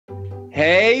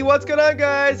Hey, what's going on,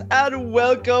 guys? And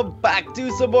welcome back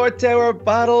to some more tower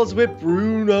battles with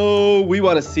Bruno. We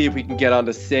want to see if we can get on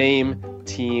the same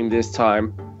team this time.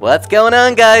 What's going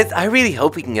on, guys? I really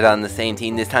hope we can get on the same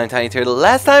team this time, Tiny Turtle.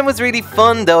 Last time was really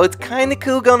fun, though. It's kind of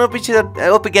cool going up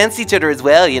against each other as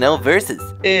well, you know, versus.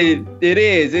 It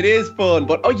is fun.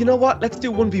 But, oh, you know what? Let's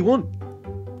do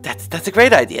 1v1. That's a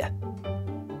great idea.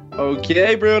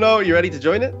 Okay, Bruno, you ready to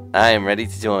join it? I am ready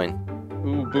to join.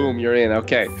 Ooh, boom, you're in.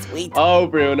 Okay. Sweet. Oh,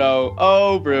 Bruno.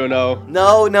 Oh, Bruno.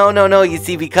 No. You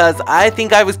see, because I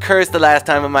think I was cursed the last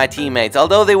time with my teammates.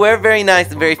 Although they were very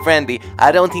nice and very friendly,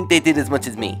 I don't think they did as much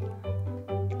as me.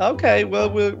 Okay,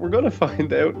 well, we're going to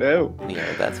find out now. We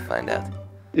are about to find out.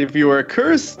 If you are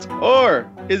cursed, or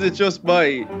is it just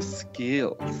my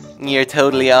skills? You're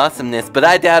totally awesomeness, but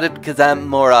I doubt it because I'm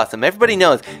more awesome. Everybody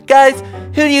knows. Guys,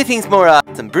 who do you think's more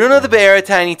awesome? Bruno the Bear or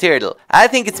Tiny Turtle? I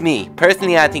think it's me.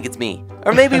 Personally, I think it's me.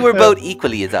 Or maybe we're both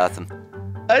equally as awesome.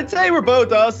 I'd say we're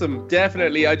both awesome.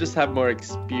 Definitely, I just have more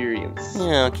experience.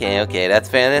 Okay, that's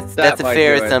fair. That's a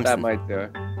fair assumption. That might do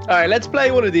it. Alright, let's play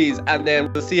one of these and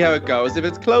then we'll see how it goes. If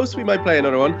it's close, we might play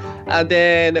another one. And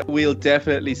then we'll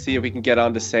definitely see if we can get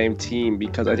on the same team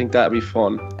because I think that'd be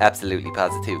fun. Absolutely,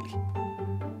 positively.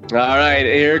 Alright,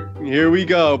 here we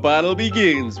go. Battle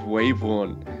begins. Wave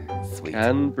 1. Sweet.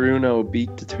 Can Bruno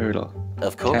beat the turtle?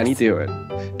 Of course. Can he do it?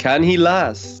 Can he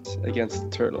last against the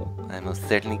turtle? I most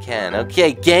certainly can.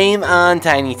 Okay, game on,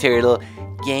 Tiny Turtle.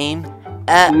 Game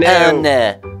on.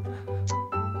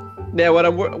 Now, what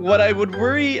I would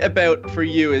worry about for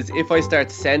you is if I start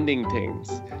sending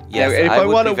things. Yes, now, if I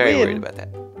would want be to very win, worried about that.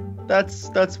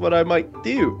 That's what I might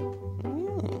do.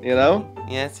 You know?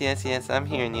 Yes. I'm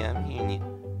hearing you.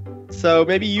 So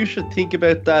maybe you should think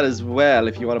about that as well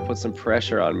if you want to put some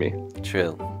pressure on me.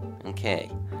 True.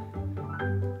 Okay.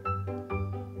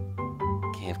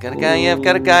 I've got a guy. Yeah, I've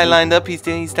got a guy lined up. He's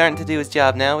starting to do his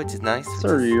job now, which is nice.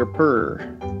 Sir, you're purr.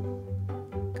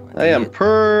 I am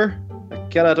purr. I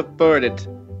cannot afford it.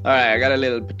 Alright, I got a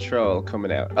little patrol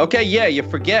coming out. Okay, yeah, you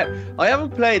forget. I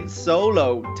haven't played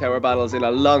solo tower battles in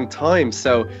a long time,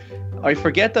 so I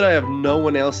forget that I have no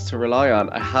one else to rely on.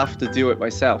 I have to do it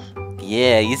myself.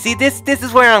 Yeah, you see, this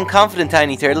is where I'm confident,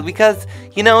 Tiny Turtle, because,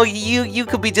 you know, you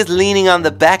could be just leaning on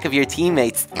the back of your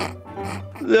teammates.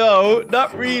 No,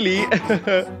 not really.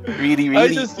 Really?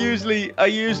 I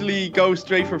usually go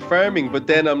straight for farming, but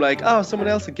then I'm like, oh, someone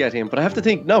else will get him. But I have to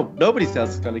think, no, nobody else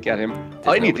is going to get him.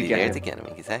 I need to get him.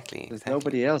 Exactly. There's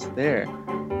nobody else there.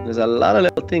 There's a lot of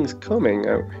little things coming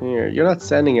out here. You're not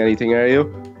sending anything, are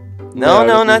you? No,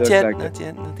 not yet. Like not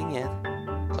yet. Nothing yet.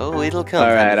 Oh, it'll come.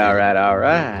 All right.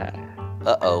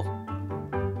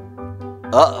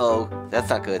 Uh-oh. That's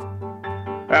not good.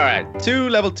 Alright, 2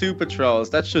 level 2 patrols.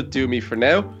 That should do me for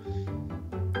now.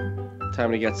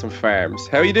 Time to get some farms.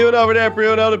 How you doing over there,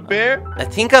 Bruno the Bear? I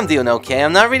think I'm doing okay.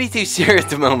 I'm not really too sure at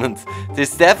the moment.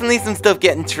 There's definitely some stuff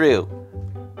getting through.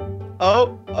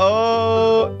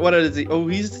 Oh, what is he? Oh,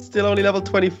 he's still only level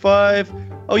 25.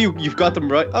 Oh, you've got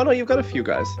them right. Oh no, you've got a few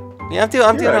guys. Yeah, I'm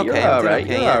doing okay.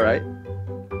 You're alright.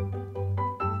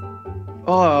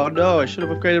 Oh no, I should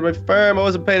have upgraded my farm. I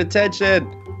wasn't paying attention.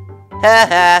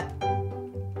 Haha.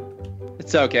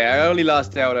 It's okay, I only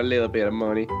lost out a little bit of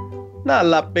money. Not a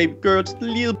lot, baby girl, just a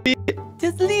little bit.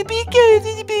 Just a little bit,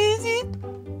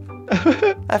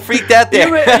 I freaked out there.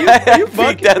 You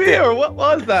freaked out there. Or what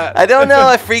was that? I don't know,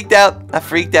 I freaked out,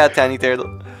 Tiny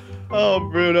Turtle. Oh,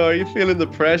 Bruno, are you feeling the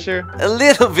pressure? A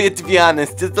little bit, to be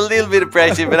honest. Just a little bit of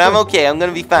pressure, but I'm okay. I'm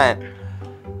gonna be fine.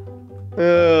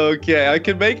 Okay, I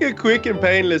can make it quick and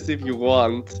painless if you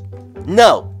want.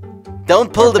 No,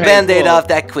 don't pull the band-aid off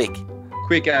that quick.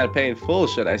 Quick and painful,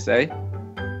 should I say?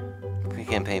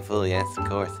 Quick and painful, yes, of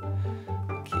course.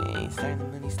 Okay,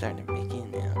 money's starting to make in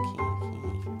now.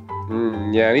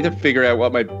 Yeah, I need to figure out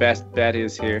what my best bet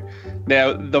is here.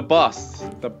 Now, the boss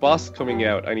coming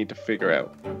out, I need to figure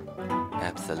out.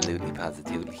 Absolutely,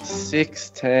 positively.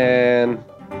 610.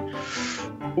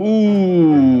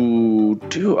 Ooh,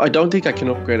 dude, I don't think I can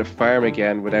upgrade a farm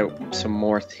again without some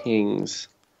more things.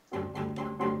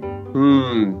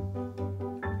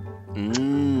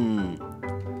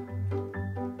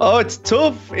 Oh, it's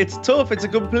tough. It's a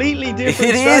completely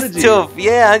different strategy. It is tough.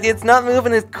 Yeah, it's not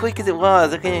moving as quick as it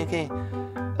was. Okay.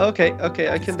 Okay,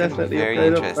 I can definitely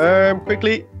upgrade a farm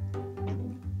quickly.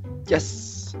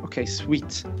 Yes. Okay,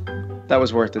 sweet. That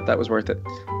was worth it.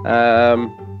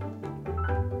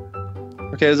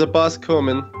 Okay, there's a boss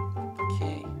coming.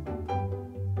 Okay.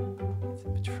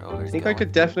 I think I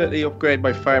could definitely upgrade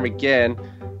my farm again.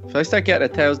 If I start getting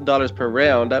 $1,000 per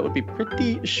round, that would be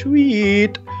pretty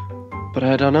sweet. But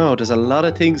I don't know. There's a lot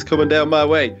of things coming down my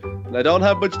way. And I don't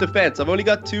have much defense. I've only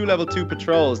got 2 level 2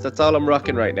 patrols. That's all I'm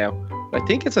rocking right now. I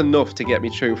think it's enough to get me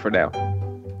through for now.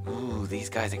 Ooh, these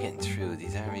guys are getting through.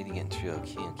 These aren't really getting through.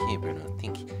 Okay, Bruno.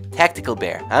 Think tactical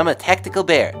bear. I'm a tactical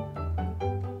bear.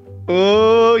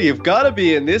 Oh, you've got to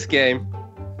be in this game.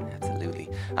 Absolutely.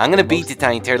 I'm gonna beat the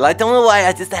tiny turtle. I don't know why.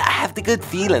 I have the good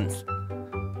feelings.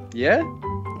 Yeah?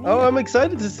 Oh, I'm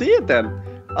excited to see it then.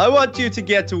 I want you to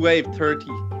get to wave 30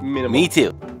 minimum. Me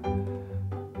too.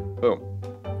 Boom.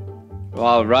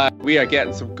 All right, we are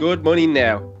getting some good money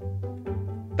now.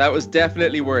 That was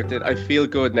definitely worth it. I feel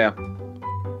good now.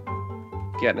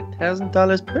 Getting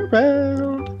 $1,000 per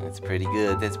round. That's pretty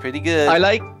good. That's pretty good. I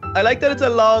like that it's a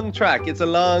long track. It's a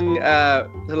long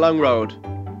road.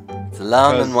 It's a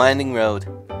long and winding road.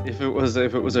 If it was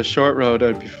a short road,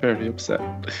 I'd be very upset.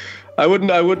 I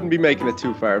wouldn't be making it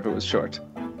too far if it was short.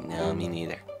 No, me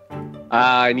neither.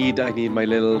 I need my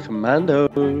little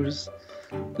commandos.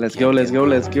 Let's go.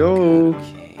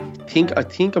 Okay. I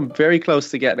think I'm very close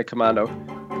to getting a commando.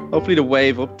 Hopefully the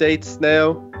wave updates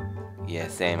now. Yeah,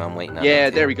 same. I'm waiting on Yeah,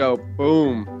 that there we go.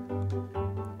 Boom.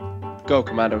 Go,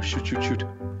 commando. Shoot. Okay,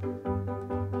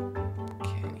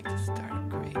 I need to start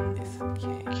upgrading this.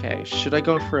 Okay, should I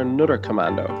go for another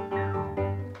commando?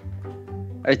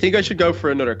 I think I should go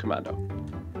for another commando.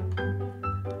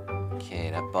 Okay,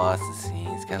 that boss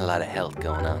he's got a lot of health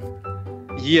going on.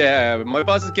 Yeah, my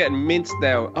boss is getting minced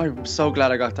now. I'm so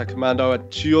glad I got that commando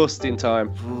at just in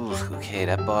time. Ooh, okay,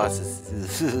 that boss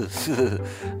is...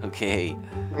 okay.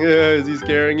 Yeah, is he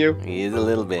scaring you? He is a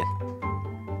little bit.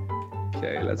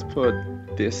 Okay, let's put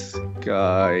this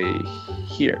guy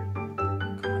here.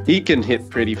 He can hit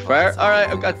pretty far. Alright,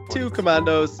 I've got 2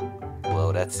 commandos.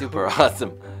 Whoa, that's super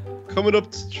awesome. Coming up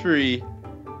to 3.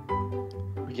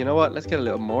 You know what? Let's get a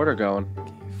little mortar going.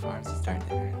 Okay, farms are starting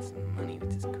to earn some money,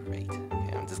 which is great.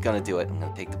 Okay, I'm just gonna do it. I'm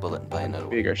gonna take the bullet and buy another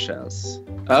one. Bigger shells.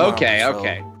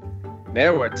 Okay.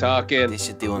 Now we're talking. This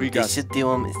should do him. This should do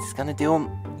him. Is this gonna do him?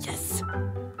 Yes.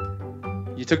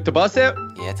 You took the boss out?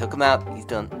 Yeah, I took him out. He's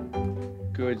done.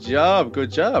 Good job.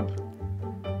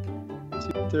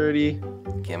 230.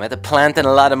 Okay, I'm at the planting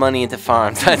a lot of money into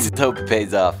farms. I just hope it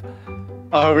pays off.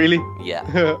 Oh, really? Yeah.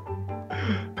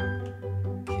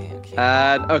 Okay.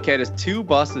 And okay, there's 2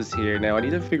 bosses here now. I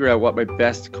need to figure out what my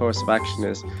best course of action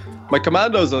is. My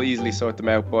commandos will easily sort them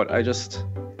out, but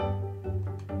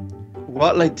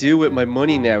what'll I do with my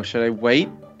money now? Should I wait?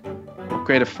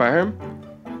 Upgrade a farm?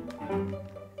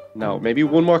 No, maybe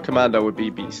 1 more commando would be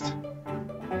beast.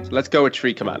 So let's go with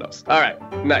 3 commandos. Alright,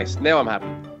 nice. Now I'm happy.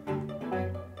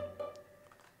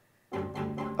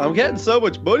 I'm getting so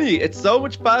much money. It's so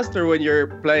much faster when you're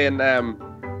playing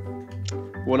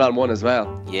one-on-one as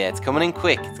well. Yeah, it's coming in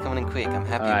quick. I'm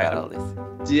happy about all this.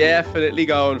 Definitely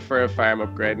going for a farm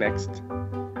upgrade next.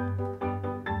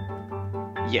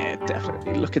 Yeah,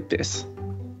 definitely. Look at this.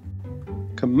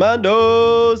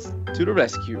 Commandos to the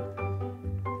rescue.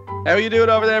 How are you doing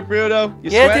over there, Bruno?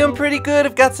 Yeah, sweating? Doing pretty good.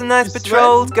 I've got some nice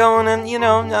patrols going, and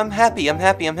I'm happy. I've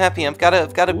got a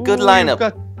good lineup. You've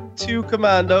got 2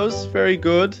 commandos. Very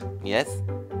good. Yes.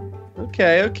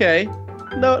 Okay.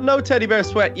 No teddy bear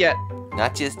sweat yet.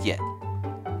 Not just yet.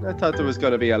 I thought there was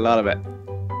going to be a lot of it.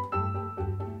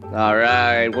 All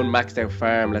right, 1 maxed out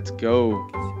farm. Let's go.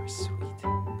 Sweet.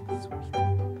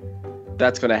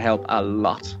 That's going to help a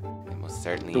lot. It most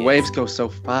certainly The waves go so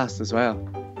fast as well.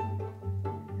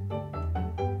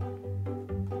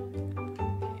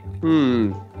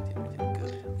 Okay.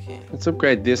 Let's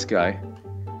upgrade this guy.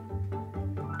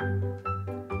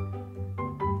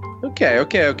 Okay.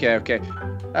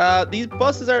 These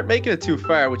buses aren't making it too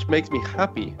far, which makes me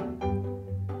happy.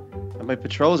 And my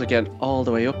patrols are getting all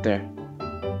the way up there.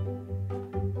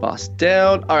 Boss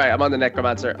down. Alright, I'm on the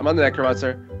necromancer. What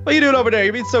are you doing over there?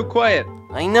 You're being so quiet.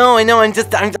 I know.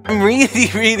 I'm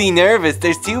really nervous.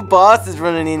 There's 2 bosses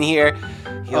running in here.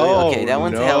 Okay, that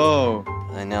one's held.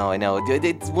 I know.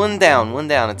 It's one down.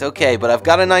 It's okay, but I've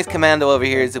got a nice commando over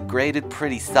here. It's upgraded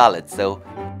pretty solid, so...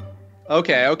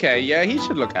 Okay. Yeah, he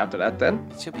should look after that then.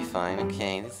 It should be fine.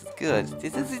 Okay, this is good.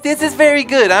 This is very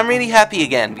good. I'm really happy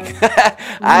again.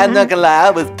 I'm not gonna lie,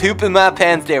 I was pooping my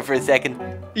pants there for a second.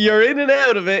 You're in and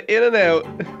out of it, in and out.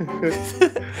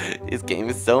 This game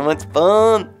is so much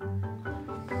fun.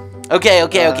 Okay. I'm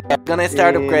gonna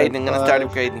start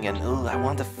upgrading. Again. Ooh, I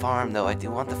want the farm though. I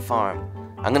do want the farm.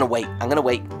 I'm gonna wait. I'm gonna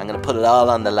put it all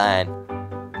on the line.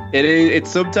 It's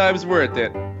sometimes worth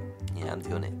it. Yeah, I'm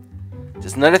doing it.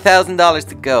 Just another $1,000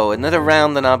 to go. Another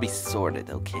round, then I'll be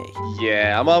sorted. Okay.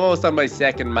 Yeah, I'm almost on my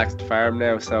 2nd maxed farm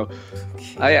now, so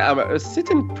I am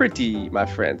sitting pretty, my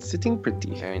friend. Sitting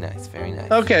pretty. Very nice.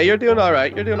 Okay, you're doing all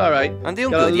right. I'm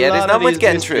doing good. Yeah, there's not much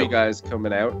getting through. Guys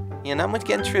coming out. Yeah, not much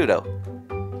getting through though.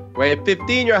 Wave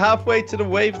 15, you're halfway to the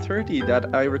wave 30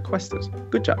 that I requested.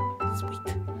 Good job.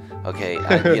 Sweet. Okay,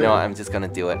 you know what? I'm just gonna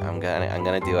do it. I'm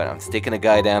gonna do it. I'm sticking a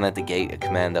guy down at the gate, a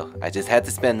commando. I just had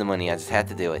to spend the money. I just had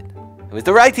to do it. It was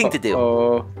the right thing to do.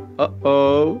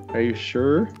 Uh-oh. Are you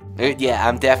sure? Yeah,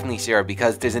 I'm definitely sure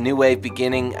because there's a new wave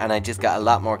beginning and I just got a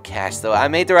lot more cash. So I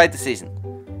made the right decision.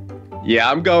 Yeah,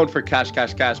 I'm going for cash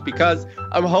because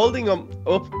I'm holding them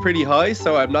up pretty high,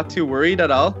 so I'm not too worried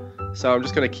at all. So I'm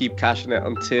just gonna keep cashing it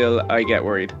until I get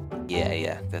worried.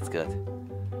 Yeah, that's good.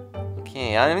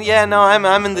 Okay, I'm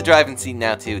in the driving seat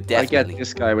now too. Definitely. I get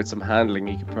this guy with some handling.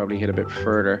 He could probably hit a bit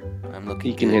further. I'm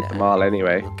looking. He can hit them all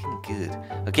anyway. Looking good.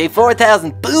 Okay,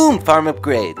 4,000. Boom! Farm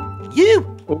upgrade. You.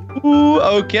 Ooh,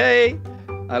 okay.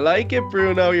 I like it,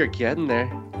 Bruno. You're getting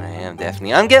there. I am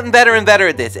definitely. I'm getting better and better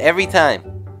at this every time.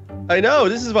 I know.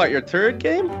 This is what, your third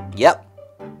game? Yep.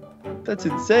 That's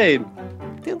insane.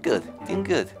 Doing good.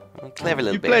 I'm a clever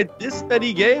little You bit. played this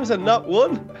many games and not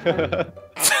one?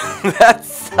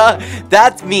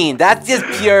 That's mean. That's just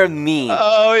pure mean.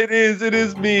 Oh, it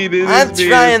is mean. I'm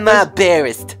trying my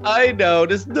barest. I know.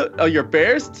 Oh, your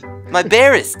barest? My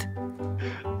barest.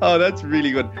 Oh, that's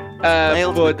really good. My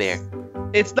ultimate bear.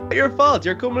 It's not your fault.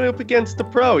 You're coming up against the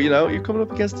pro, you know? You're coming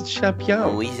up against the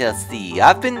champion. We shall see.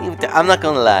 I'm not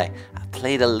gonna lie. I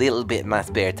played a little bit in my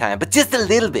spare time, but just a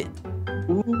little bit.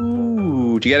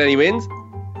 Ooh, did you get any wins?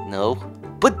 No,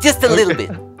 but just a little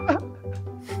bit.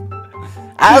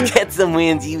 I'll get some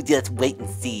wins, you just wait and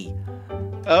see.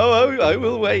 Oh, I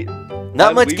will wait.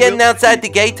 Not much getting outside the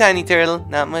gate, Tiny Turtle.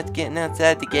 Not much getting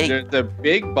outside the gate. There's the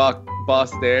big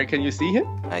boss there. Can you see him?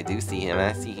 I do see him.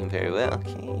 I see him very well.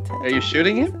 Okay. Are you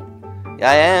shooting him? Yeah,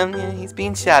 I am. Yeah, he's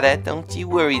being shot at. Don't you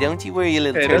worry, you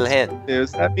little turtle head.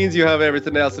 Yes, that means you have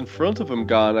everything else in front of him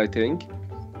gone, I think.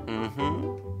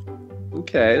 Mm-hmm.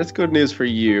 Okay, that's good news for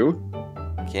you.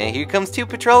 Okay, here comes 2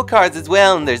 patrol cars as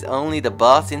well, and there's only the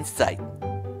boss in sight.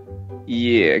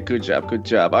 Yeah, good job.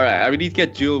 Alright, I need to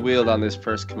get dual wheeled on this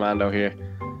first commando here.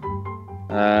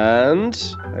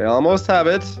 And I almost have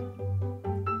it.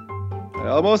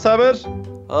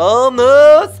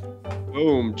 Almost!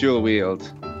 Boom, dual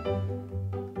wheeled.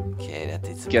 Okay, that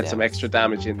did some Get some extra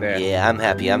damage in there. Yeah, I'm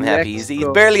happy. He's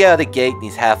barely out of the gate and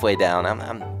he's halfway down.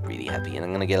 I'm really happy, and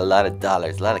I'm gonna get a lot of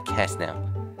dollars, a lot of cash now.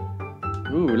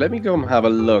 Ooh, let me go and have a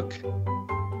look.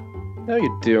 How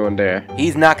you doing there?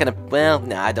 He's not gonna. Well,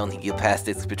 nah, I don't think you'll pass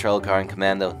this patrol car and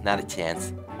commando. Not a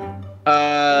chance.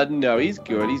 No, he's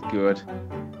good.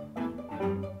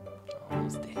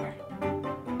 Almost there.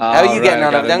 How are you getting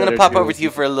on? I'm gonna pop over to you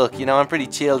for a look. You know, I'm pretty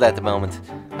chilled at the moment.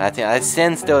 I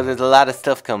sense though there's a lot of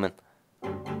stuff coming.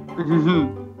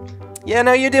 Yeah,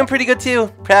 no, you're doing pretty good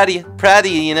too. Proud of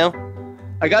you, you know.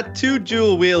 I got 2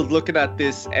 dual wheeled looking at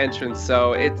this entrance,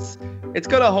 so it's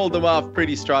gonna hold them off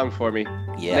pretty strong for me.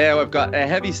 Yeah. Now I've got a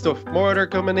heavy stuff mortar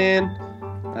coming in.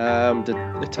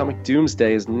 The Atomic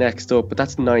Doomsday is next up, but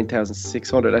that's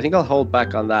 9,600. I think I'll hold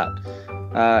back on that.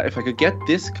 If I could get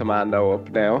this commando up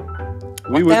now,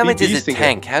 what damage is a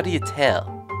tank? How do you tell?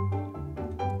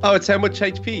 Oh, it's how much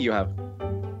HP you have.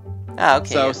 Ah,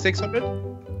 okay. So 600?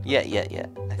 Yeah.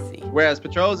 I see. Whereas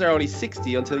patrols are only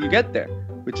 60 until you get there,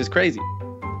 which is crazy.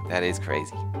 That is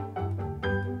crazy.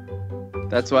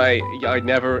 That's why I'm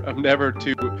never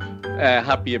too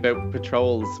happy about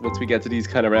patrols once we get to these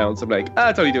kind of rounds. I'm like,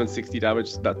 it's only doing 60 damage,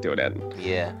 it's not doing anything.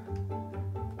 Yeah.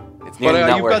 It's nearly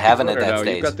not worth having at that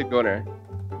stage. You've got the gunner.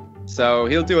 So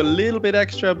he'll do a little bit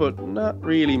extra, but not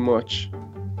really much.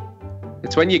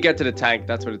 It's when you get to the tank,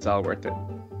 that's when it's all worth it.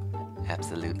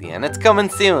 Absolutely, and it's coming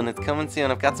soon.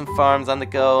 I've got some farms on the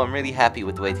go. I'm really happy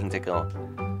with the way things are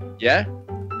going. Yeah?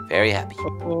 Very happy.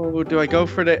 Oh, do I go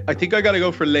for I think I gotta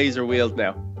go for laser wheeled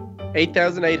now.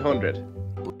 8,800.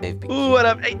 Ooh, and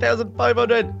I'm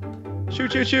 8,500.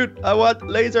 Shoot. I want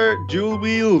laser dual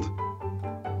wheeled.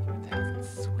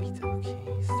 Sweet, okay.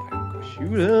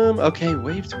 Shoot him. Okay,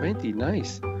 wave 20,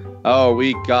 nice. Oh,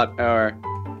 we got our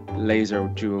laser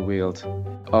dual wheeled.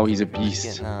 Oh, he's a beast.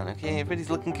 Getting on. Okay, everybody's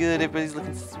looking good. Everybody's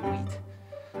looking sweet.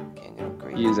 Okay, I'm gonna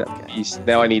upgrade. He is a beast.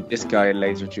 Now I need this guy in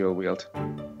laser dual wheeled.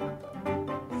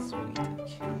 Sweet.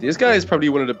 Okay. This guy is probably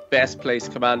one of the best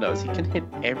placed commandos. He can hit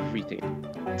everything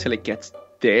till it gets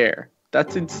there.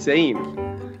 That's insane.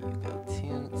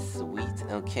 Sweet.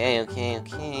 Okay.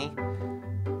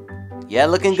 Yeah,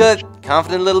 looking good.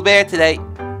 Confident little bear today.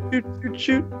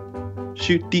 Shoot.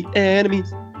 Shoot the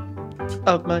enemies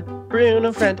of my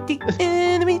Bruno friend. The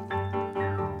enemy.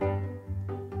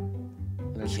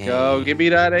 Let's go. Give me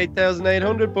that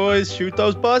 8,800, boys. Shoot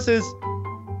those bosses.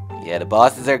 Yeah, the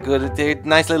bosses are good. They're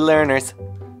nice little learners.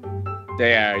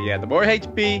 They are, yeah. The more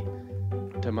HP,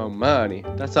 the more money.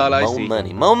 That's all I see.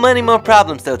 More money, more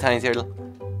problems, though, Tiny Turtle.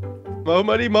 More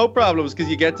money, more problems, because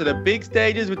you get to the big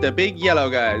stages with the big yellow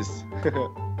guys.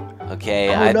 Okay,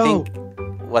 Oh, I no. think...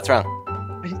 What's wrong?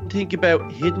 I didn't think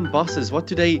about hidden bosses. How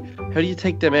do you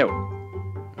take them out?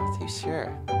 Not too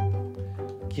sure.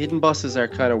 Hidden bosses are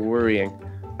kind of worrying.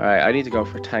 Alright, I need to go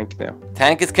for tank now.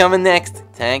 Tank is coming next.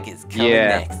 Tank is coming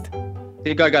next. I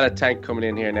think I got a tank coming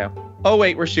in here now. Oh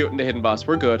wait, we're shooting the hidden boss.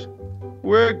 We're good.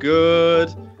 We're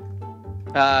good.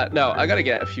 No, I gotta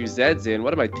get a few Zeds in.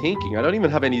 What am I thinking? I don't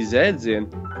even have any Zeds in.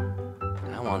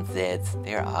 I want Zeds.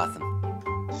 They're awesome.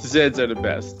 Zeds are the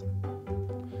best.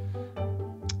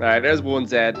 Alright, there's one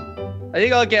Zed. I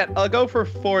think I'll go for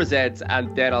 4 Zeds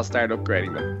and then I'll start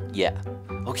upgrading them. Yeah.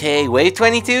 Okay, wave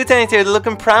 22, Tiny Turtle,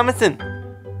 looking promising.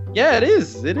 Yeah, it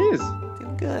is. It is.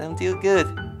 Doing good, I'm doing good.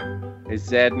 It's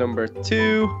Zed number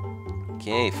 2.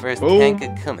 Okay, first Boom. tank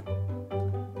is coming.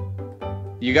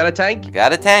 You got a tank?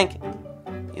 Got a tank.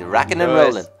 You're rocking and Nice.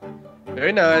 rolling.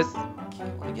 Very nice. Okay,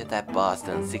 I want to get that boss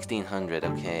done. 1600,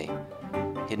 okay.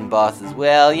 Hidden boss as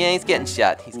well. Yeah, he's getting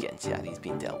shot. He's getting shot. He's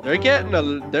being dealt with.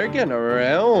 They're getting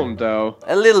around though.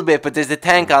 A little bit, but there's a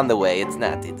tank on the way. It's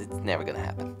never gonna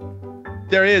happen.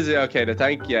 There is. Okay, the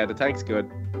tank. Yeah, the tank's good.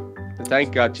 The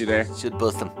tank got you there. Should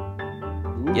bust them.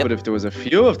 Ooh, Yep. But if there was a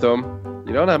few of them,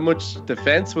 you don't have much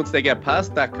defense once they get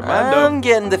past that commando. I'm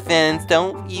getting the fence.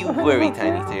 Don't you worry,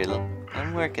 Tiny Turtle.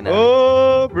 I'm working on it.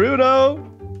 Oh, Bruno!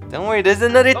 Don't worry, there's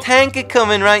another tank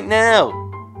coming right now.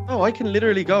 Oh, I can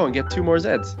literally go and get 2 more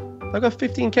Zeds. I got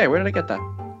 15k. Where did I get that?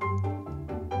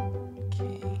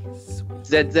 Okay, sweet.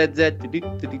 Z do do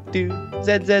do do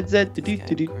Z do do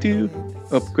do do do.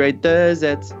 Upgrade the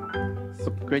Zeds.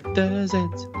 Upgrade the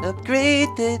Zeds. Upgrade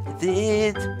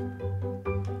it.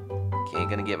 Okay,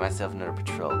 gonna get myself another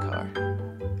patrol car.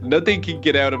 Nothing can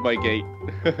get out of my gate.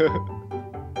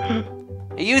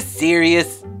 Are you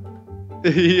serious?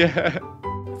 Yeah.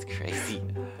 That's crazy.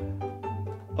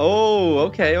 Oh,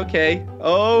 okay.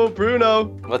 Oh, Bruno.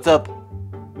 What's up?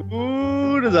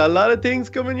 Ooh, there's a lot of things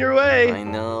coming your way. I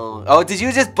know. Oh, did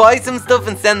you just buy some stuff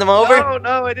and send them over?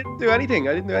 No, I didn't do anything.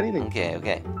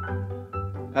 Okay.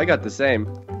 I got the same.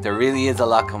 There really is a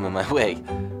lot coming my way.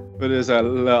 But there's a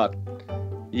lot.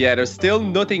 Yeah, there's still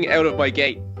nothing out of my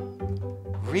gate.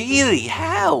 Really?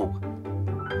 How?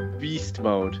 Beast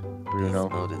mode, Bruno.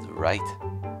 Beast mode is right.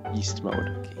 Beast mode.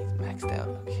 Okay, he's maxed out.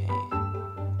 Okay.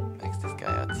 Max this guy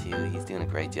out too. He's doing a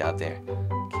great job there.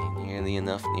 Okay, nearly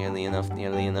enough.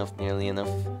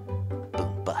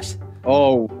 Boom, bosh.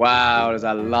 Oh, wow, there's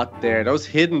a lot there. Those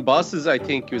hidden bosses, I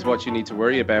think, is what you need to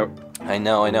worry about. I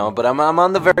know, but I'm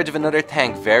on the verge of another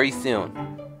tank very soon.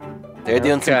 They're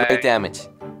doing some great damage.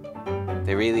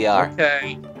 They really are.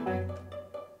 Okay.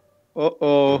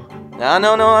 Uh-oh.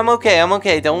 No, I'm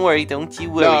okay. Don't worry, don't you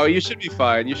worry. No, you should be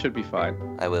fine.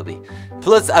 I will be.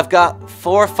 Plus, I've got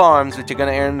 4 farms, which are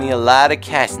going to earn me a lot of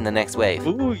cash in the next wave.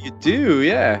 Ooh, you do,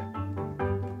 yeah.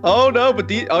 Oh, no,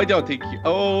 but I don't think you...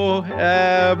 Oh,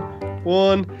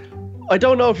 1... I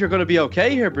don't know if you're going to be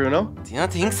okay here, Bruno. Do you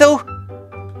not think so?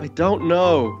 I don't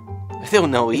know. I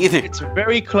don't know either. It's a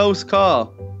very close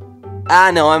call.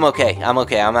 No, I'm okay.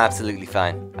 I'm absolutely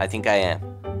fine. I think I am.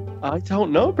 I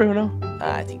don't know, Bruno.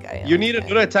 I think I am. You need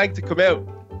another tank to come out.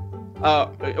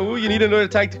 You need another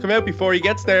tank to come out before he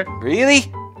gets there.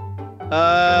 Really?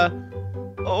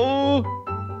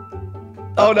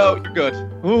 Oh no, you're good.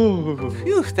 Ooh.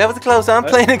 Phew, that was close. I'm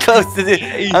playing it close to this.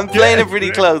 I'm playing it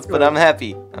pretty close, but I'm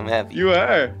happy. You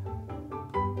are.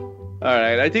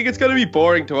 Alright, I think it's gonna be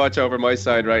boring to watch over my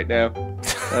side right now.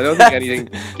 I don't think anything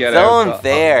can get out. So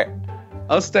unfair.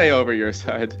 I'll stay over your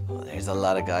side. Oh, there's a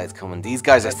lot of guys coming. These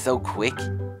guys are so quick.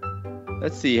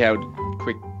 Let's see how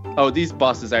quick. Oh, these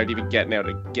bosses aren't even getting out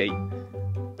of the gate.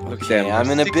 Look at them. I'm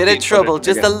in a bit of trouble.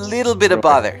 Just a little bit of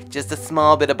bother. Just a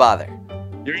small bit of bother.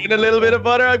 You're in a little bit of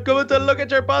bother. I'm coming to look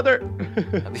at your bother.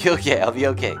 I'll be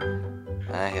okay.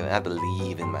 I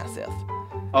believe in myself.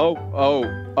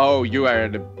 Oh, you are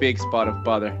in a big spot of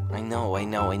bother. I know,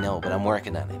 but I'm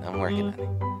working on it.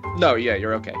 No, yeah,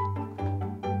 you're okay.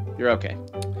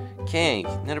 Okay,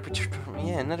 another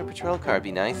patrol car would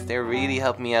be nice. They're really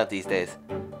helping me out these days.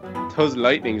 Those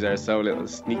lightnings are so little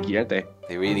sneaky, aren't they?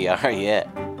 They really are, yeah.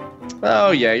 Oh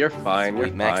yeah, you're fine.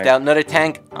 We've maxed out another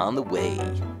tank on the way.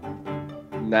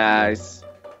 Nice.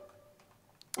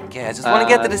 Okay, I just want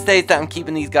to get to the stage that I'm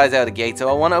keeping these guys out of the gate. So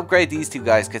I want to upgrade these 2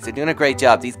 guys because they're doing a great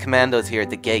job. These commandos here at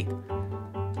the gate. Doing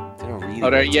a really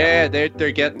great job.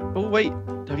 They're getting... Oh wait,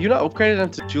 have you not upgraded them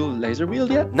to dual laser wield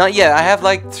yet? Not yet. I have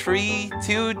like 2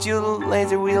 dual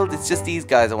laser wield. It's just these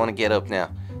guys I want to get up now.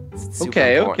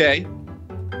 Okay. Okay,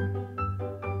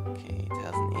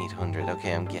 1,800.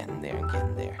 Okay, I'm getting there.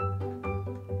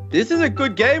 This is a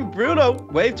good game, Bruno.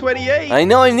 Wave 28. I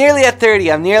know I'm nearly at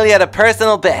 30. I'm nearly at a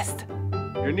personal best.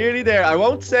 You're nearly there. I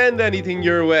won't send anything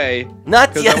your way.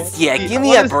 Not just yet. Give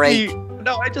me a break.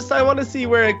 No, I want to see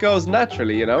where it goes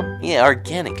naturally, you know? Yeah,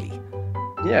 organically.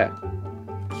 Yeah.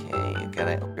 Okay,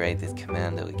 gotta upgrade this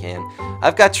commando again.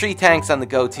 I've got 3 tanks on the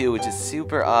go too, which is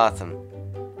super awesome.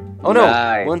 Oh no!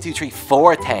 Nice. 1, 2, 3,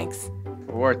 4 tanks.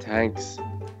 4 tanks.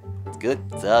 It's good.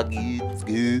 It's all good. It's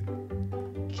good.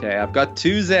 Okay, I've got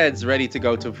 2 Zeds ready to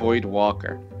go to Void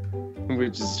Walker,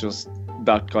 which is just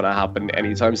not gonna happen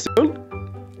anytime soon.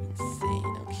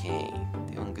 Insane. Okay,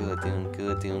 doing good. Doing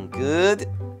good. Doing good.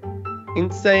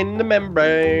 Insane in the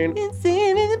membrane.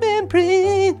 Insane in the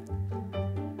membrane.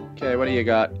 Okay, what do you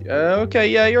got? Okay,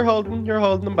 yeah, you're holding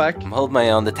them back. I'm holding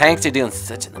my own. The tanks are doing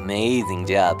such an amazing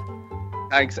job.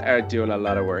 Tanks are doing a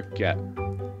lot of work, yeah.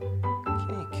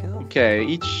 Okay, cool. Okay,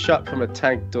 each shot from a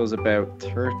tank does about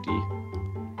 30.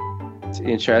 It's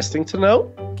interesting to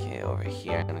know. Okay, over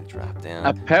here, I'm gonna drop down.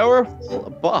 A powerful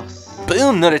boss.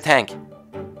 Boom, another tank.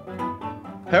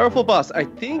 Powerful boss. I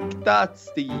think that's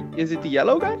is it the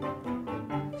yellow guy?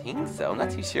 I think so, I'm not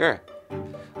too sure.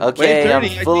 Okay, I'm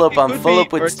full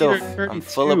up with stuff. I'm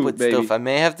full up with stuff. I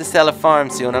may have to sell a farm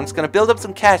soon. I'm just gonna build up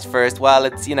some cash first while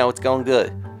it's, it's going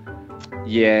good.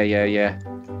 Yeah.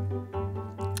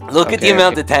 Look at the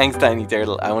amount of tanks, Tiny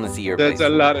Turtle. I want to see your place.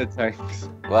 There's a lot of tanks.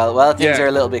 Well, things are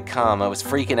a little bit calm. I was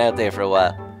freaking out there for a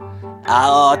while.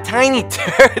 Oh, Tiny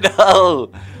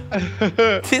Turtle!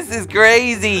 This is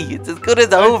crazy. It's as good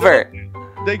as over.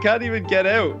 They can't even get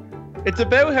out. It's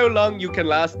about how long you can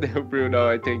last now, Bruno,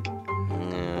 I think.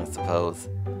 I suppose.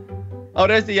 Oh,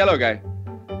 there's the yellow guy.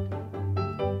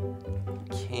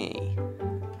 Okay.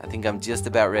 I think I'm just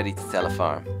about ready to sell a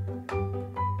farm.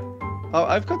 Oh,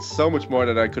 I've got so much more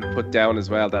that I could put down as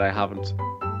well that I haven't.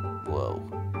 Whoa.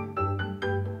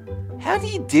 How do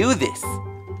you do this?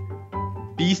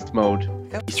 Beast mode.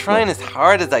 I was trying as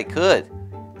hard as I could.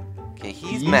 Okay,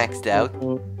 he's maxed out.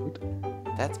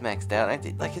 That's maxed out.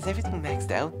 Is everything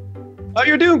maxed out? Oh,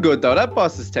 you're doing good though. That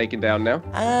boss is taken down now.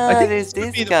 Ah, there's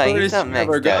this guy. He's not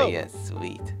maxed out yet.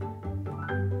 Sweet.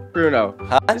 Bruno,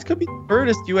 huh? This could be the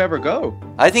furthest you ever go.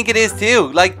 I think it is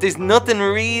too. There's nothing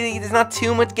really. There's not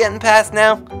too much getting past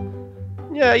now.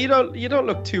 Yeah, you don't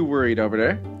look too worried over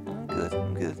there. I'm good.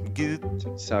 I'm good. I'm good. It's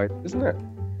exciting, isn't it?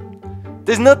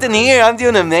 There's nothing here. I'm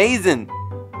doing amazing.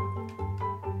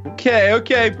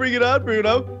 Okay, bring it on,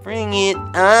 Bruno. Bring it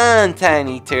on,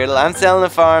 Tiny Turtle. I'm selling a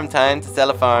farm. Time to sell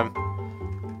a farm.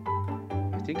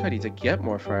 I think I need to get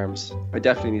more farms. I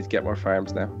definitely need to get more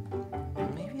farms now.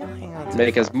 Maybe I'll hang on to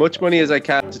make as much money as I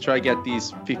can to try get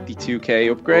these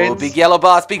 52k upgrades. Oh, big yellow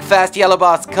boss, big fast yellow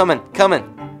boss, coming.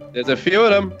 There's a few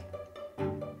of them.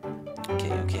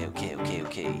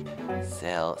 Okay.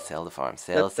 Sell the farm.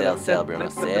 Sell, Bruno.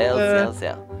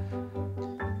 Sell.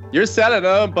 You're selling,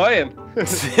 I'm buying.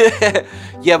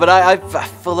 Yeah, but I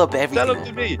full up everything. Sell them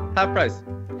to me. Half price.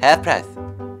 Half price.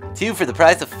 2 for the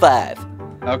price of 5.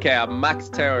 Okay, I'm max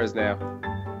towers now.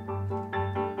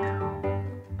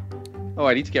 Oh,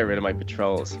 I need to get rid of my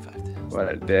patrols. What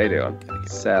are they doing?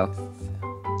 Sell.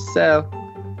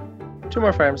 2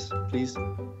 more farms, please.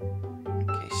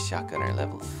 Okay, shotgunner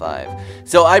level 5.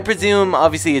 So I presume,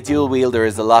 obviously, a dual wielder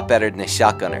is a lot better than a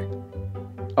shotgunner.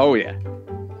 Oh yeah.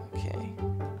 Okay.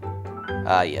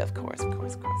 Ah, yeah, of course.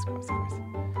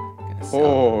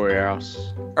 Oh yes.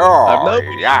 Oh, I've no,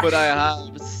 yes. but I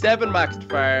have 7 maxed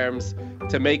farms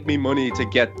to make me money to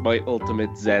get my ultimate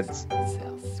Zeds.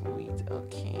 Sell, sweet.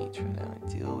 Okay, try out a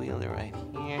dual wielder right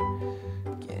here.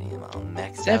 Getting him all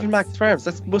maxed out. 7 maxed farms.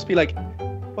 That must be like,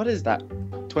 what is that?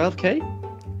 12k?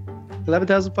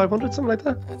 11,500, something like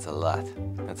that. That's a lot.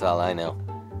 That's all I know.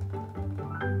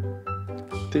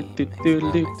 Sweet.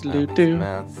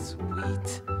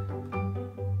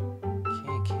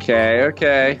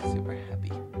 Okay. Super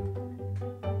happy.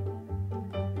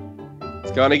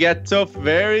 It's gonna get tough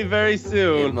very, very It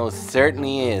soon. most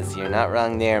certainly is. You're not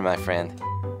wrong there, my friend.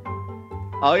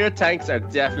 All your tanks are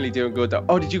definitely doing good though.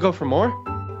 Oh, did you go for more?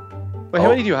 Wait, how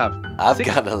many do you have? I've 6?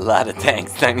 got a lot of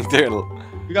tanks, Tiny Turtle.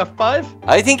 You got 5?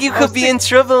 I think you could be in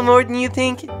trouble more than you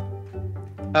think.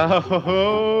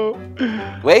 Oh.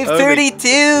 Wave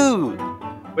 32!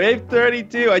 Wave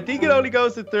 32. I think it only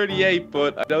goes to 38,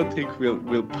 but I don't think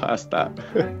we'll pass that.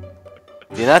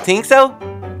 Do you not think so?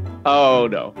 Oh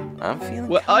no. I'm feeling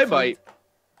Well, confident. I might.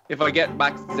 If I get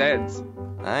max Zeds.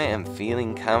 I am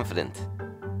feeling confident.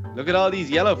 Look at all these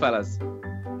yellow fellas.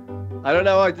 I don't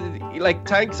know. Like,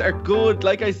 tanks are good.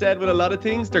 Like I said, with a lot of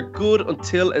things, they're good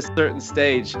until a certain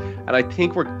stage. And I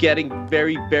think we're getting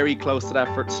very, very close to that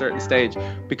for a certain stage.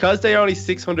 Because they're only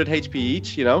 600 HP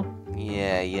each, you know?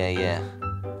 Yeah.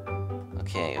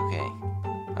 Okay, okay.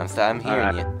 I'm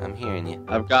hearing you. I'm hearing you.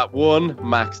 I've got one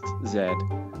maxed Z.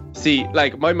 See,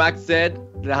 like my maxed Z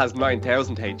that has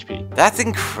 9,000 HP. That's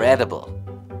incredible.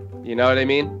 You know what I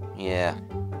mean? Yeah.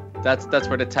 That's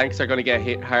where the tanks are going to get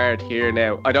hit hard here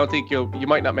now. I don't think you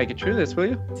might not make it through this, will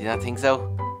you? Do you not think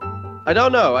so? I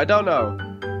don't know.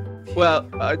 Well,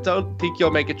 I don't think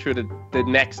you'll make it through the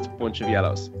next bunch of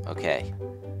yellows. Okay.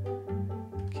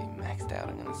 Okay, maxed out.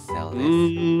 I'm gonna sell this.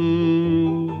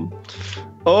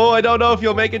 Oh, I don't know if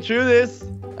you'll make it through this.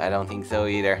 I don't think so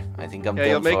either. I think I'm done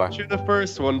You'll make for. it through the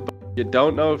first one, but you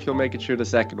don't know if you'll make it through the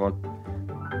second one.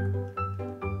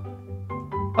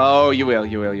 Oh, you will.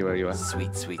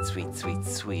 Sweet, sweet, sweet, sweet,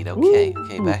 sweet. Okay,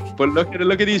 okay, back. But look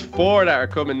at these 4 that are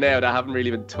coming now that haven't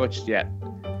really been touched yet.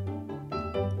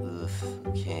 Oof,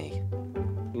 okay.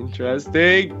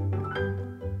 Interesting.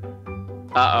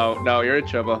 Uh-oh. No, you're in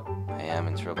trouble. I am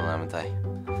in trouble, haven't I?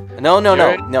 No.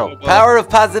 trouble. Power of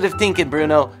positive thinking,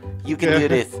 Bruno. You can do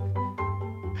this.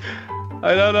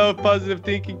 I don't know if positive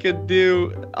thinking can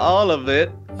do all of it.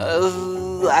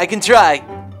 I can try.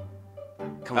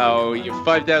 Come on. Oh, you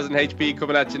 5,000 HP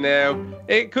coming at you now.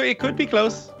 It could be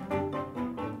close.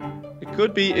 It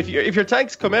could be if your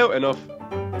tanks come out enough.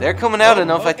 They're coming out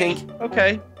enough, I think.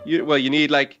 Okay. You need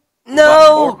like.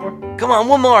 No! What, 4 more? Come on,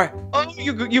 one more. Oh,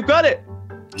 you got it.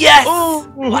 Yes!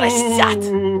 Oh, What a shot!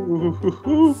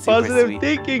 Positive sweet.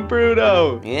 thinking,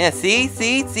 Bruno. Yeah,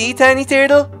 see, Tiny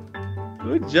Turtle?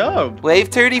 Good job. Wave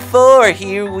 34,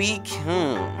 here we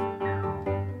come.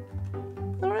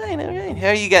 Alright. How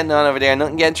are you getting on over there?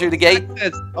 Nothing getting through the gate?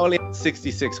 It's only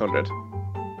 6,600.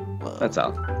 Whoa. That's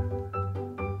all.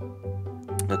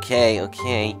 Okay.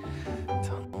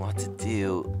 Don't know what to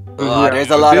do. Oh, there's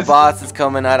a lot of bosses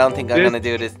coming. I don't think I'm gonna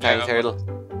do this, Tiny Turtle.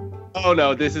 Oh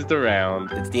no, this is the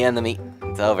round. It's the end of me.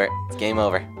 It's over. It's game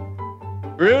over.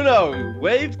 Bruno,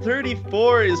 wave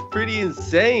 34 is pretty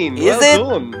insane. Is well it?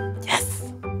 done.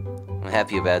 Yes! I'm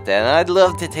happy about that. And I'd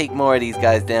love to take more of these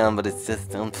guys down, but it's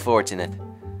just unfortunate.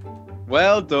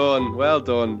 Well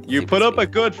done. You Super put up sweet. a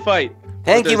good fight.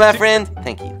 Thank But you, there's my friend.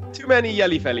 Thank you. Too many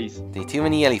yelly fellies. Too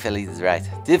many yelly fellies is right.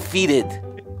 Defeated.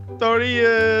 Story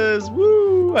is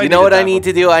woo. Do you know what I need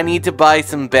to do? I need to buy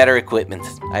some better equipment.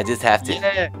 I just have to.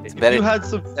 Yeah, if better. you had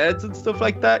some Zeds and stuff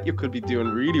like that, you could be doing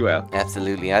really well.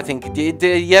 Absolutely. I think do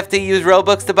you have to use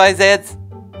Robux to buy Zeds?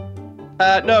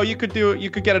 No, you could do it. You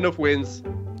could get enough wins.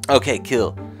 Okay,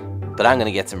 cool. But I'm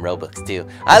gonna get some Robux too.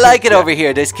 I like it over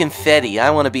here. There's confetti. I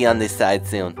want to be on this side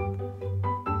soon.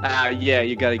 Yeah,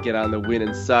 you gotta get on the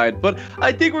winning side. But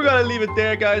I think we're gonna leave it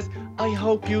there, guys. I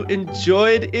hope you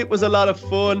enjoyed. It was a lot of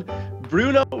fun.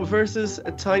 Bruno versus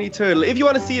a Tiny Turtle. If you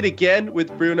want to see it again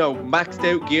with Bruno maxed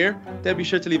out gear, then be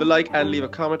sure to leave a like and leave a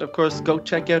comment. Of course, go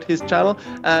check out his channel,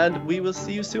 and we will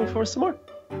see you soon for some more.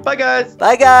 Bye, guys.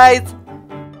 Bye, guys.